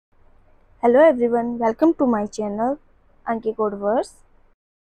Hello everyone, welcome to my channel ankeecodeverse.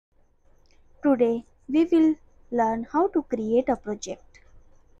 Today we will learn how to create a project.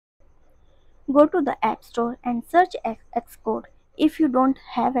 Go to the App Store and search Xcode. If you don't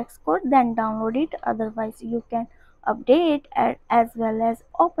have Xcode, then download it, otherwise you can update it as well as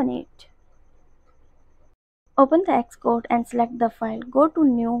open it. Open the Xcode and select the file. Go to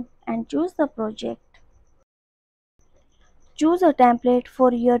New and choose the project. Choose a template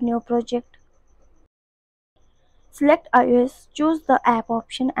for your new project. Select iOS, choose the app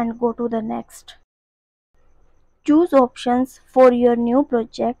option and go to the next. Choose options for your new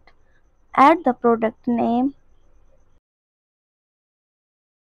project. Add the product name.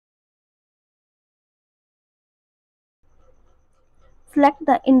 Select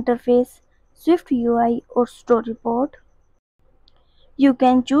the interface, Swift UI or Storyboard. You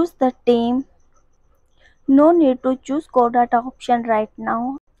can choose the theme. No need to choose Code Data option right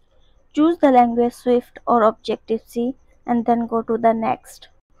now. Choose the language Swift or Objective-C and then go to the next.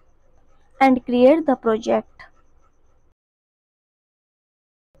 And create the project.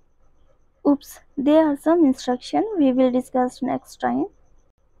 Oops, there are some instructions we will discuss next time.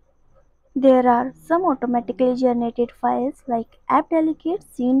 There are some automatically generated files like app delegate,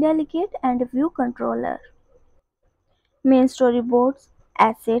 scene delegate, and view controller. Main storyboards,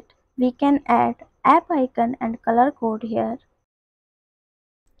 asset, we can add app icon and color code here.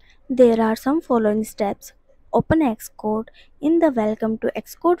 There are some following steps. Open Xcode. In the Welcome to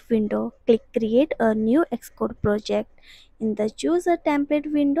Xcode window, click Create a new Xcode project. In the Choose a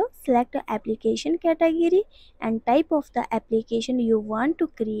Template window, select the application category and type of the application you want to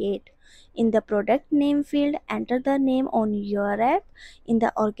create. In the Product Name field, enter the name on your app. In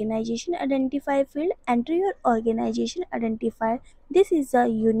the Organization Identifier field, enter your organization identifier. This is a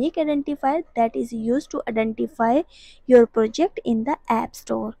unique identifier that is used to identify your project in the App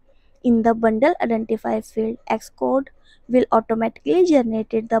Store. In the bundle identifier field, Xcode will automatically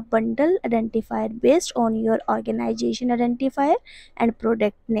generate the bundle identifier based on your organization identifier and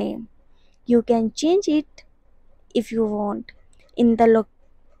product name. You can change it if you want. In the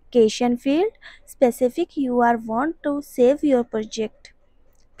location field, specific you want to save your project.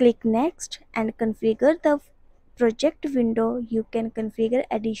 Click Next and configure the project window. You can configure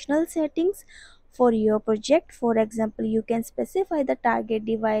additional settings for your project. For example, you can specify the target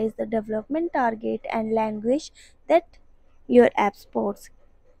device, the development target, and language that your app supports,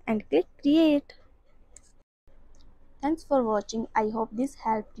 and click Create. Thanks for watching. I hope this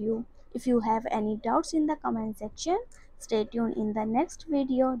helped you. If you have any doubts in the comment section, stay tuned in the next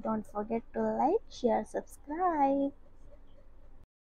video. Don't forget to like, share, subscribe.